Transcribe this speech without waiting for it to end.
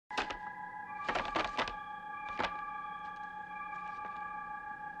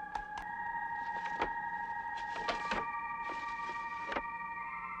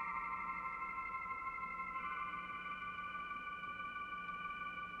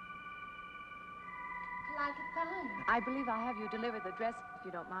like it fine. I believe I have you deliver the dress, if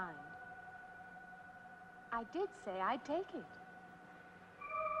you don't mind. I did say I'd take it.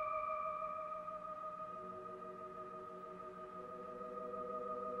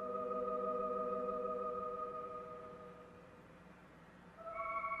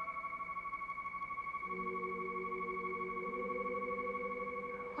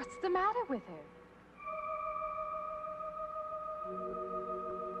 What's the matter with her?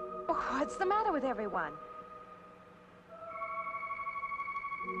 Oh, what's the matter with everyone?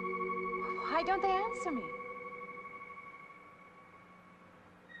 Why don't they answer me?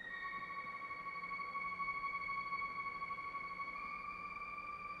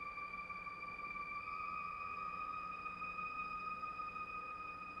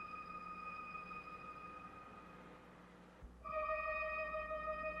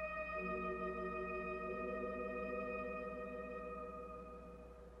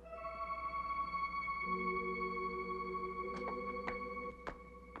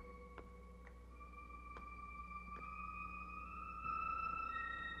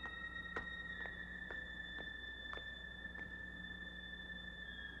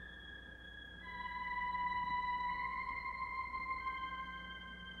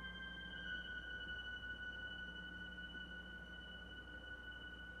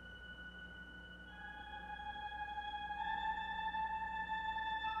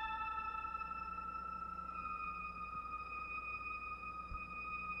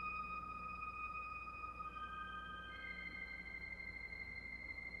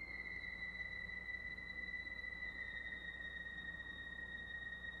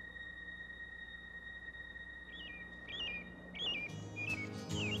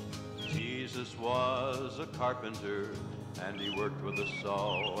 Jesus was a carpenter, and he worked with a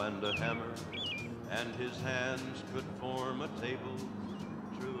saw and a hammer, and his hands could form a table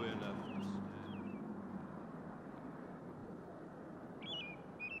true enough to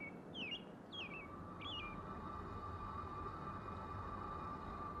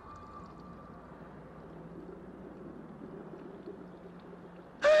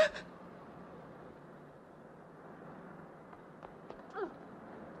stand.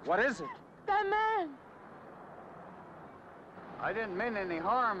 What is it? That man! I didn't mean any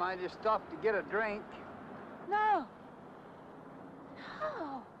harm. I just stopped to get a drink. No.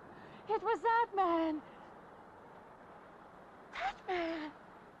 No. It was that man. That man.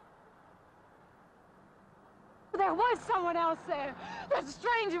 There was someone else there. That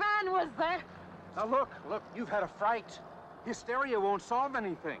strange man was there. Now look, you've had a fright. Hysteria won't solve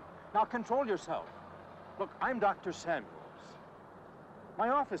anything. Now control yourself. Look, I'm Dr. Samuels. My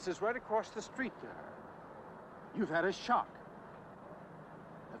office is right across the street there. You've had a shock.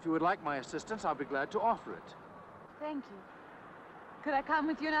 If you would like my assistance, I'll be glad to offer it. Thank you. Could I come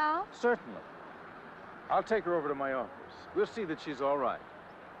with you now? Certainly. I'll take her over to my office. We'll see that she's all right.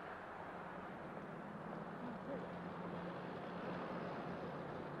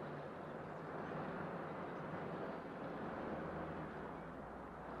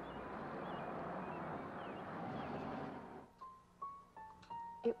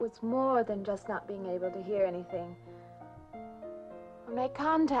 It was more than just not being able to hear anything or make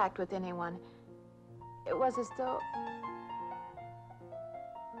contact with anyone. It was as though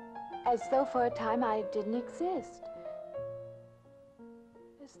for a time I didn't exist.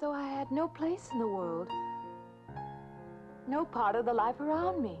 As though I had no place in the world, no part of the life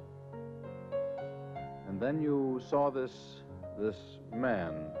around me. And then you saw this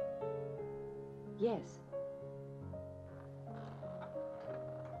man. Yes.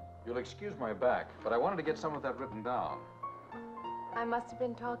 You'll excuse my back, but I wanted to get some of that written down. I must have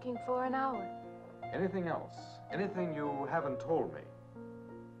been talking for an hour. Anything else? Anything you haven't told me?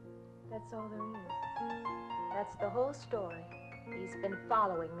 That's all there is. That's the whole story. He's been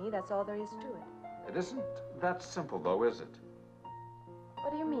following me. That's all there is to it. It isn't that simple, though, is it?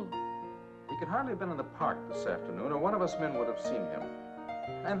 What do you mean? He could hardly have been in the park this afternoon, or one of us men would have seen him.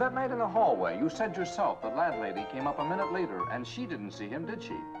 And that night in the hallway, you said yourself the landlady came up a minute later, and she didn't see him, did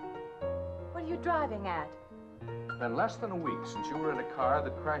she? What are you driving at? It's been less than a week since you were in a car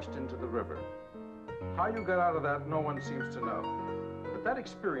that crashed into the river. How you got out of that, no one seems to know. But that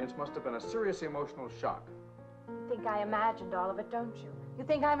experience must have been a serious emotional shock. You think I imagined all of it, don't you? You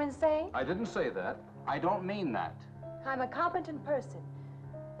think I'm insane? I didn't say that. I don't mean that. I'm a competent person.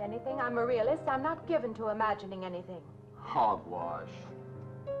 If anything, I'm a realist. I'm not given to imagining anything. Hogwash.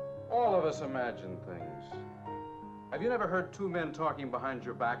 All of us imagine things. Have you never heard two men talking behind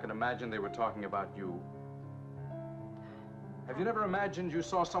your back and imagined they were talking about you? Have you never imagined you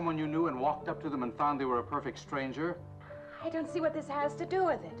saw someone you knew and walked up to them and found they were a perfect stranger? I don't see what this has to do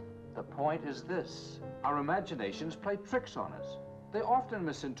with it. The point is this. Our imaginations play tricks on us. They often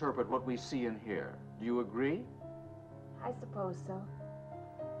misinterpret what we see and hear. Do you agree? I suppose so.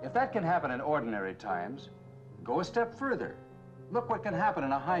 If that can happen in ordinary times, go a step further. Look what can happen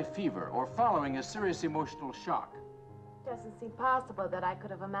in a high fever or following a serious emotional shock. Doesn't seem possible that I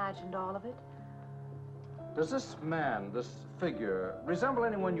could have imagined all of it. Does this man, this figure, resemble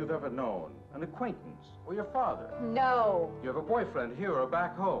anyone you've ever known? An acquaintance? Or your father? No. You have a boyfriend here or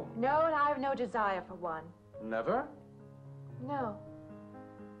back home? No, and I have no desire for one. Never? No.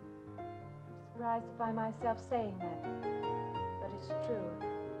 I'm surprised to find myself saying that. But it's true.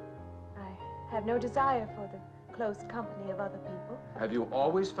 I have no desire for the close company of other people. Have you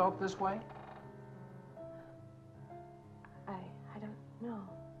always felt this way? I don't know.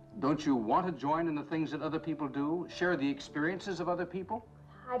 Don't you want to join in the things that other people do? Share the experiences of other people?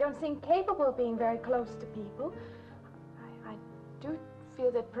 I don't seem capable of being very close to people. I do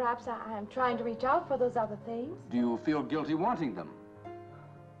feel that perhaps I am trying to reach out for those other things. Do you feel guilty wanting them?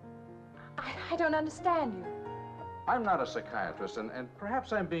 I don't understand you. I'm not a psychiatrist, and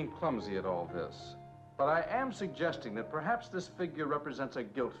perhaps I'm being clumsy at all this. But I am suggesting that perhaps this figure represents a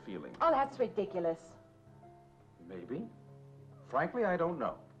guilt feeling. Oh, that's ridiculous. Maybe. Frankly, I don't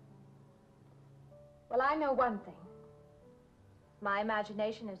know. Well, I know one thing. My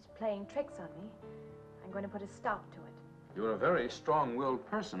imagination is playing tricks on me. I'm going to put a stop to it. You're a very strong-willed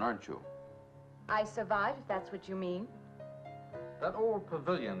person, aren't you? I survive, if that's what you mean. That old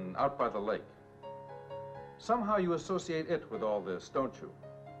pavilion out by the lake. Somehow you associate it with all this, don't you?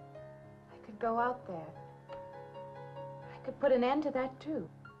 I could go out there. I could put an end to that, too.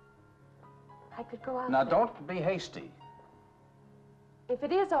 I could go out Now, there. don't be hasty. If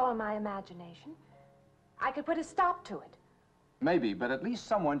it is all my imagination, I could put a stop to it. Maybe, but at least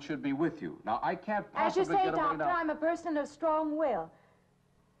someone should be with you. Now, I can't As you possibly say, get away Doctor, now. I'm a person of strong will.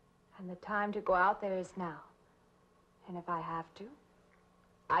 And the time to go out there is now. And if I have to,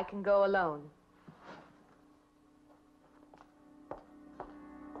 I can go alone.